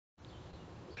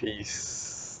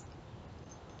Peace.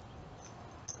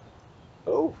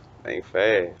 Oh, ain't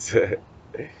fast.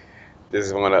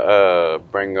 Just want to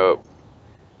bring up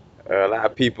a lot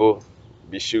of people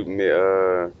be shooting me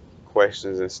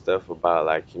questions and stuff about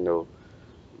like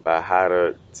about how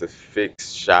to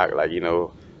fix shock, like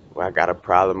well, I got a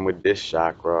problem with this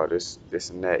chakra or this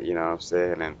and that, you know what I'm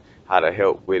saying, and how to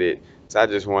help with it. So I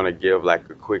just want to give like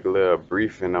a quick little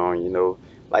briefing on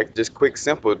like just quick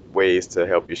simple ways to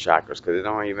help your chakras, because it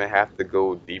don't even have to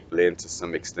go deeply into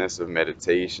some extensive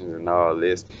meditations and all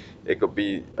this. It could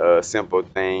be simple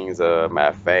things. Matter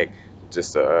of fact,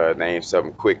 just to name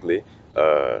something quickly,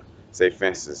 uh say for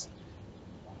instance,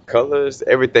 colors,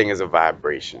 everything is a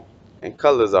vibration, and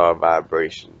colors are a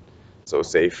vibration. So,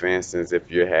 say for instance,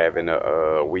 if you're having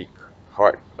a weak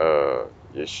heart,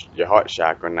 your heart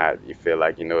chakra, not you feel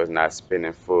like it's not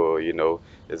spinning full,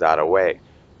 it's out of whack,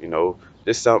 you know,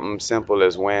 just something simple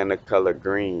as wearing the color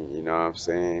green. You know what I'm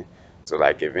saying? So,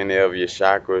 like if any of your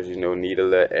chakras, need a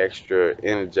little extra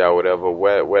energy or whatever,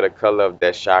 wear the color of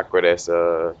that chakra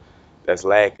that's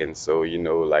lacking. So,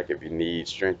 like if you need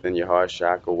strength in your heart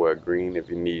chakra, wear green. If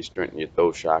you need strength in your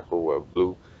throat chakra, wear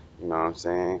blue. You know what I'm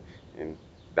saying? And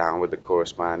down with the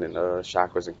corresponding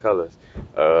chakras and colors.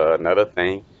 Another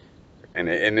thing, and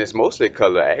it's mostly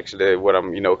color actually. What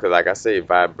I'm, because like I say,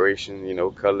 vibration.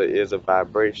 Color is a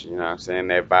vibration. You know what I'm saying?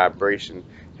 That vibration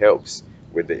helps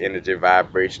with the energy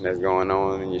vibration that's going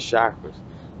on in your chakras.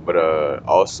 But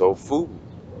also food,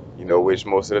 which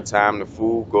most of the time the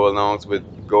food go along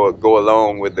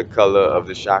with the color of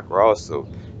the chakra also.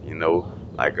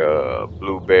 Like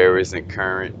blueberries and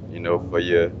currant,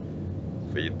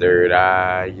 for your third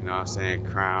eye, what I'm saying,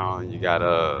 crown. You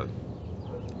got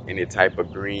any type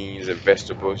of greens and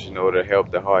vegetables, to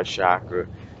help the heart chakra,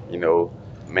 you know,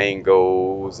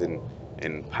 mangoes and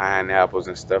pineapples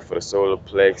and stuff for the solar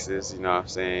plexus, you know what I'm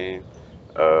saying?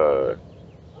 Uh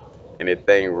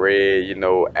Anything red,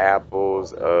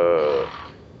 apples,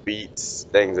 beets,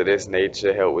 things of this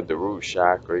nature help with the root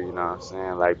chakra, you know what I'm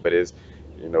saying? Like, but it's,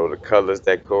 the colors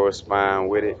that correspond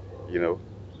with it, you know.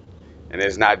 And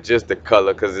it's not just the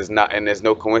color, because it's not, and there's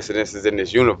no coincidences in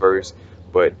this universe,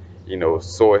 but,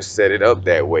 Source set it up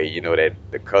that way, that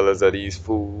the colors of these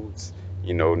foods,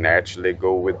 naturally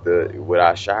go with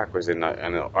our chakras and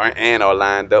are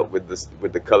lined up with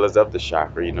the colors of the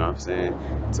chakra, you know what I'm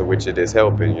saying? To which it is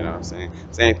helping, you know what I'm saying?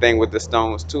 Same thing with the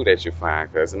stones too that you find,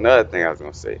 because another thing I was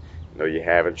gonna say, you're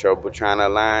having trouble trying to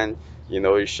align,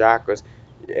 your chakras,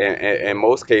 and in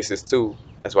most cases too.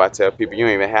 That's why I tell people you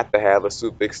don't even have to have a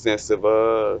super extensive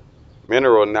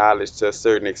mineral knowledge to a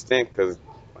certain extent, because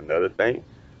another thing,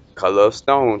 color of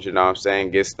stones, you know what I'm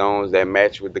saying? Get stones that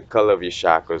match with the color of your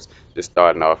chakras. Just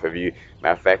starting off, if you,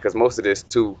 matter of fact, because most of this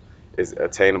too is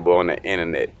attainable on the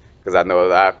internet. Because I know a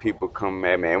lot of people come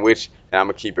at me, and I'm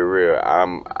gonna keep it real. I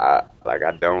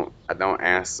don't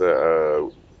answer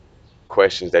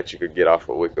questions that you could get off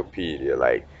of Wikipedia,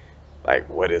 like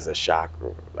what is a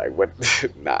chakra, like what.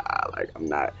 Nah, like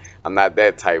I'm not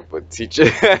that type of teacher.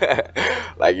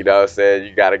 Like, you know what I'm saying,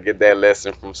 you got to get that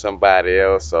lesson from somebody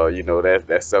else, so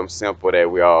that's something simple that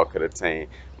we all could attain.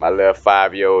 My little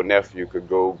 5-year-old nephew could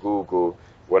go Google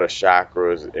what a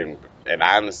chakra is, and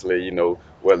honestly,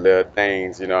 what little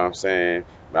things, you know what I'm saying.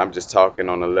 But I'm just talking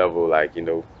on a level, like,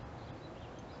 to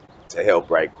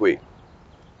help right quick.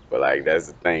 But like that's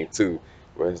the thing too,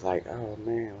 where it's like, oh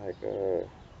man, like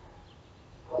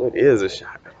what is a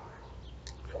chakra?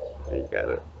 You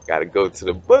gotta go to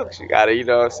the books. You gotta, what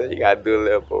I'm saying, you gotta do a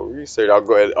little more research. I'll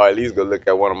go or at least go look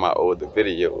at one of my older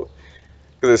videos.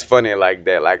 Cause it's funny like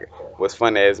that. Like what's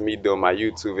funny is me doing my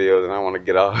YouTube videos, and I want to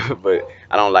get off, but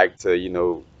I don't like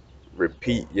to,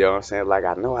 repeat. You know what I'm saying? Like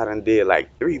I know I done did like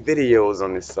 3 videos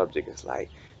on this subject. It's like,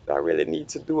 do I really need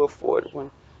to do a fourth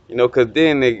one? Cause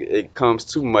then it comes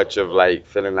too much of like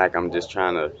feeling like I'm just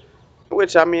trying to.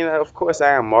 Which I mean, of course,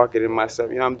 I am marketing myself.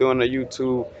 I'm doing a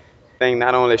YouTube thing,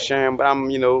 not only sharing, but I'm,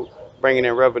 bringing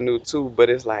in revenue too. But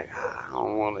it's like, I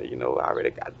don't want to, I already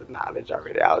got the knowledge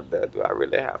already out there. Do I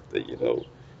really have to,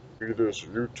 be this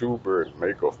YouTuber and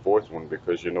make a fourth one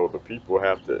because, the people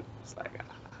have to? It's like,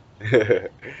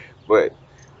 but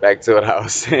back to what I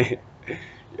was saying.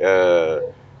 Uh,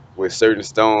 with certain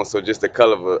stones. So just the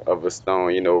color of a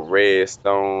stone, red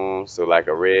stone, so like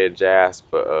a red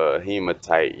jasper,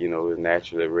 hematite, is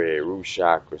naturally red. Root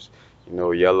chakras,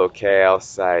 yellow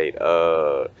calcite,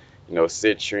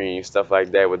 citrine, stuff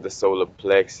like that with the solar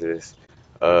plexus,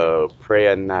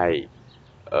 prayer night,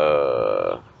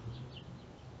 uh,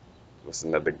 what's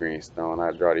another green stone?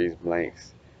 I draw these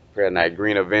blanks. Prayer night,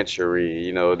 green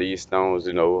aventurine, these stones,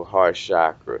 heart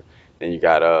chakra. Then you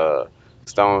got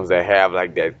stones that have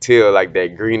like that teal, like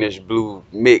that greenish blue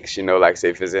mix, like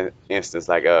say for instance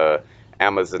like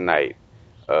Amazonite,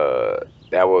 uh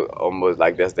that was almost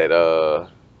like that's that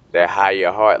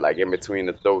higher heart, like in between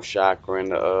the throat chakra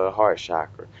and the heart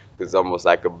chakra. It's almost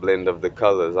like a blend of the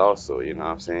colors also, you know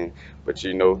what I'm saying? But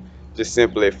just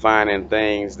simply finding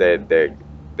things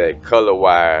that color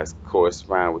wise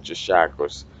correspond with your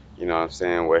chakras, you know what I'm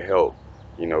saying, will help,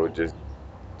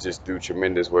 just do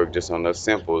tremendous work just on a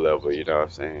simple level, you know what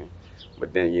I'm saying?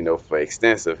 But then, for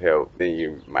extensive help, then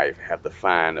you might have to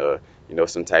find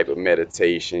some type of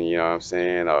meditation, you know what I'm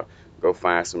saying? Or go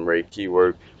find some Reiki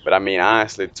work. But I mean,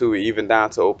 honestly, too, even down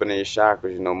to opening your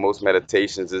chakras, most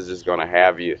meditations is just gonna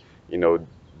have you, you know,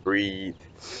 breathe,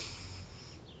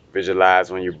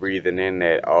 visualize when you're breathing in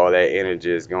that all that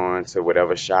energy is going to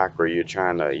whatever chakra you're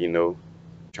trying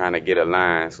to get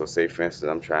aligned. So say for instance,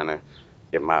 I'm trying to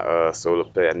get my solar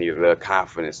plexus. I need a little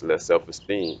confidence, a little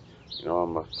self-esteem.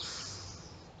 I'm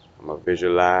a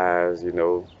visualize,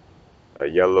 a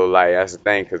yellow light. That's the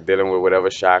thing, because dealing with whatever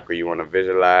chakra you want to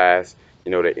visualize,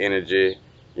 the energy,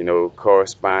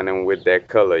 corresponding with that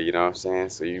color. You know what I'm saying?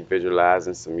 So you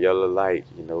visualizing some yellow light,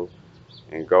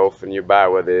 engulfing your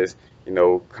body, whether it's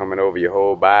coming over your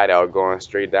whole body or going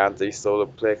straight down to your solar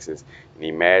plexus. And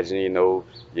imagine,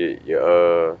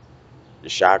 your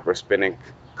chakra spinning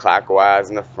clockwise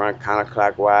in the front,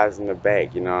 counterclockwise in the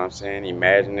back. You know what I'm saying?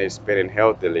 Imagine it spinning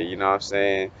healthily. You know what I'm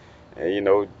saying? And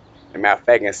as a matter of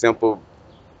fact, and simple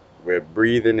with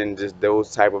breathing and just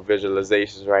those type of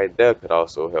visualizations right there could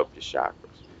also help your chakras.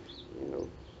 You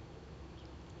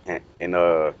know, and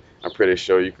I'm pretty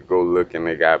sure you could go look and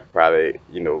they got probably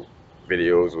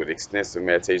videos with extensive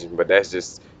meditation, but that's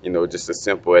just just a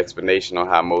simple explanation on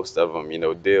how most of them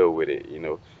deal with it.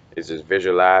 It's just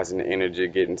visualizing the energy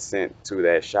getting sent to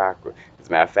that chakra. As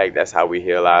a matter of fact, that's how we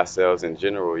heal ourselves in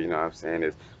general. You know what I'm saying?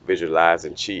 Is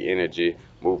visualizing chi energy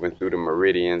moving through the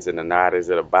meridians and the nadis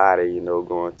of the body.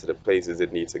 Going to the places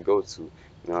it needs to go to. You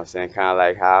know what I'm saying? Kind of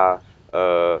like how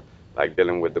like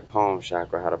dealing with the palm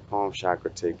chakra, how the palm chakra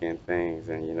take in things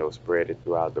and spread it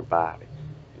throughout the body.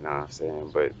 You know what I'm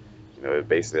saying? But it's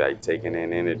basically like taking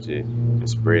in energy and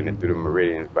spreading it through the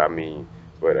meridians.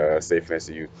 But say for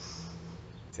instance, you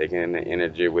taking in the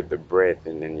energy with the breath,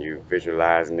 and then you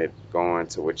visualizing it going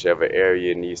to whichever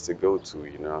area it needs to go to.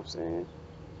 You know what I'm saying?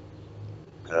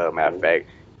 Matter of fact,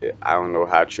 I don't know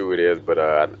how true it is, but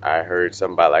I heard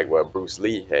something about like what Bruce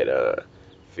Lee had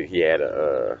he had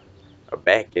a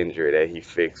back injury that he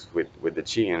fixed with the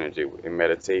chi energy in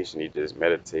meditation. He just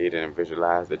meditated and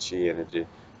visualized the chi energy,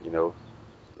 you know,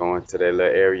 going to that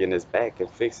little area in his back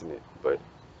and fixing it. But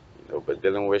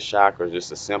dealing with chakras,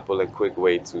 just a simple and quick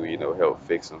way to help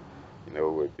fix them,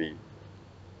 would be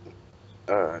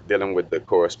dealing with the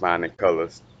corresponding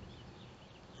colors,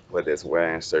 whether it's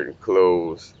wearing certain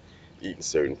clothes, eating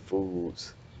certain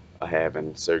foods, or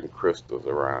having certain crystals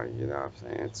around you. You know what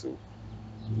I'm saying too.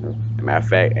 Matter of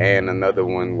fact, and another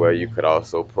one where you could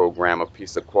also program a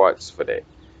piece of quartz for that.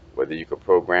 Whether you could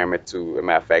program it to, a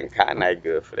matter of fact, kyanite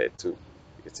good for that too.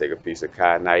 You could take a piece of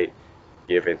kyanite,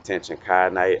 give intention,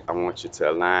 kyanite, I want you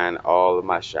to align all of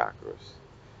my chakras.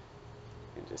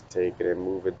 And just take it and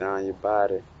move it down your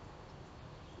body.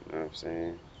 You know what I'm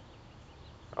saying?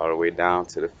 All the way down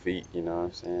to the feet, you know what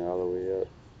I'm saying? All the way up.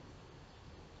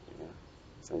 You know?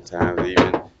 Sometimes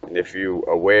even, and if you're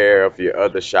aware of your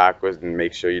other chakras, then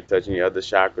make sure you're touching your other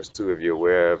chakras too. If you're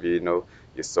aware of, your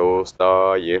soul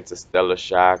star, your interstellar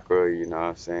chakra, you know what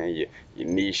I'm saying, your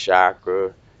knee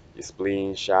chakra, your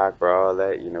spleen chakra, all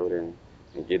that,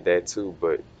 then get that too.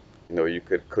 But you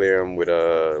could clear them with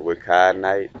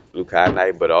kyanite, blue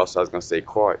kyanite, but also I was gonna say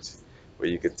quartz, where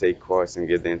you could take quartz and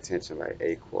get the intention like,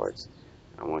 hey, quartz,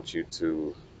 I want you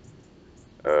to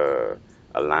uh,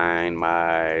 align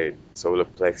my solar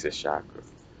plexus chakra.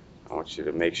 I want you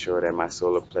to make sure that my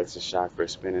solar plexus chakra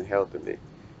is spinning healthily.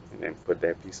 And then put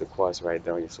that piece of quartz right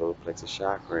down your solar plexus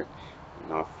chakra.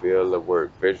 Feel the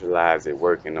work, visualize it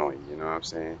working on you. You know what I'm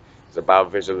saying? It's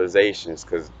about visualizations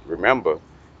because remember,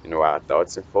 our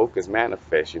thoughts and focus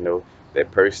manifest.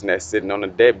 That person that's sitting on the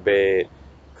deathbed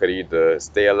could either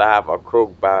stay alive or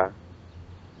croak by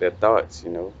their thoughts.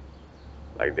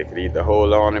 Like they could either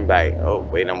hold on and be like, oh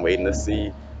wait, I'm waiting to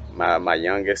see my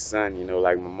youngest son.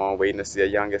 Like my mom waiting to see her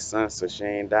youngest son, so she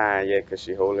ain't dying yet because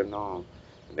she holding on.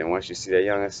 And then once you see that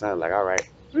youngest son, like all right,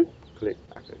 click,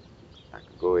 I could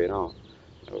go ahead on.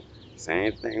 You know,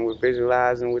 Same thing with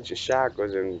visualizing with your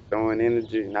chakras and throwing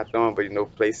energy, not throwing,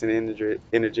 but placing energy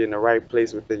in the right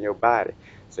place within your body.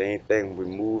 Same thing, we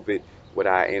move it with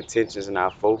our intentions and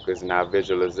our focus and our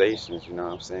visualizations. You know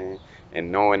what I'm saying?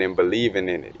 And knowing and believing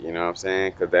in it. You know what I'm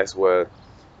saying? Because that's what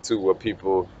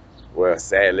people well,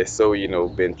 sadly so,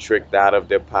 been tricked out of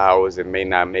their powers and may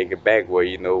not make it back.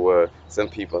 Where, some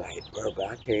people, hey, bro, but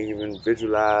I can't even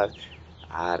visualize.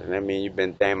 I mean, you've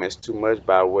been damaged too much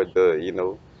by what by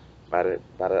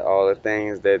all the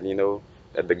things that,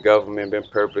 that the government been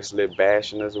purposely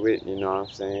bashing us with, you know what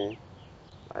I'm saying?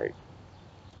 Like,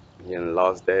 you done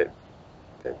lost that,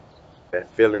 that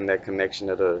feeling, that connection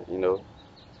to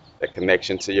that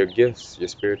connection to your gifts, your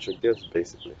spiritual gifts,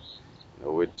 basically,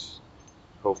 which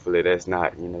hopefully that's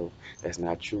not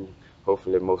true.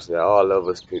 Hopefully mostly all of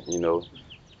us could,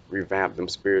 revamp them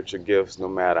spiritual gifts no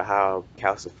matter how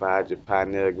calcified your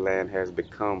pineal gland has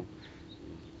become.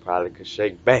 Probably could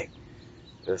shake back.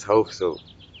 Let's hope so.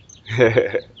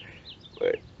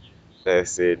 But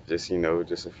that's it. Just,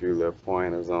 just a few little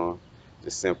pointers on the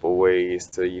simple ways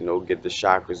to, get the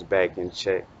chakras back in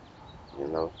check, you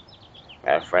know.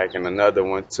 Matter of fact, and another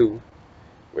one too,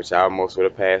 which I almost would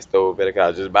have passed over because I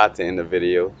was just about to end the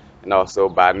video, and also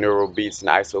binaural beats and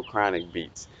isochronic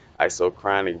beats.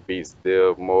 Isochronic beats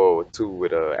deal more too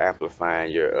with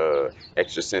amplifying your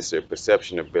extrasensory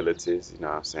perception abilities, you know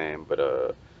what I'm saying?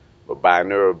 But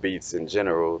binaural beats in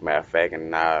general, matter of fact,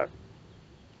 and now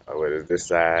what is this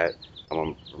side? I'm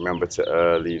gonna remember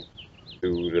to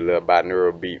do the little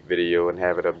binaural beat video and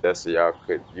have it up there so y'all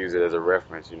could use it as a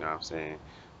reference, you know what I'm saying?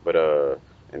 But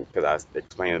and because I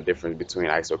explained the difference between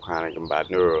isochronic and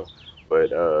binaural,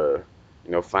 but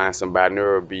find some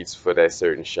binaural beats for that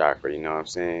certain chakra, you know what I'm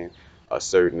saying? A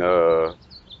certain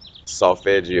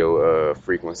solfeggio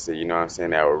frequency, you know what I'm saying,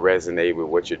 that will resonate with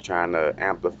what you're trying to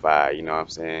amplify, you know what I'm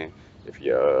saying? If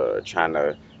you're trying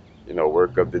to,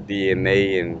 work up the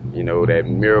DNA and, that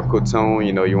miracle tone,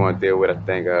 you want to deal with, I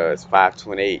think it's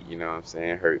 528, you know what I'm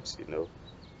saying, hertz,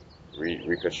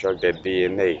 reconstruct that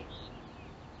DNA.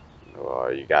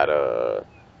 Or you got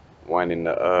one in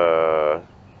the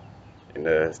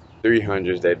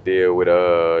 300s that deal with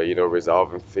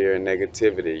resolving fear and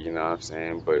negativity, you know what I'm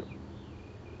saying? But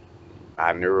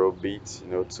binaural beats,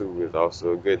 too, is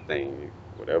also a good thing.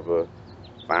 Whatever,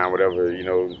 find whatever,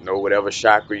 know whatever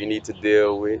chakra you need to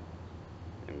deal with,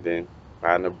 and then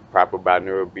find the proper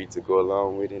binaural beat to go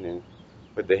along with it, and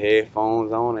put the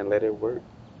headphones on and let it work.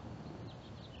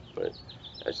 But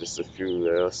that's just a few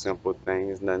little simple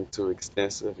things, nothing too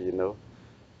extensive,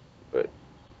 But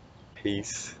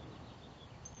peace,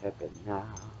 happen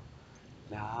now.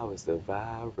 Now is the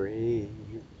vibrate.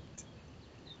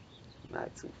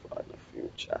 Not too far in the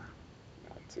future,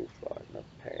 not too far in the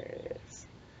past.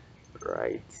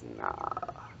 Right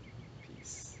now.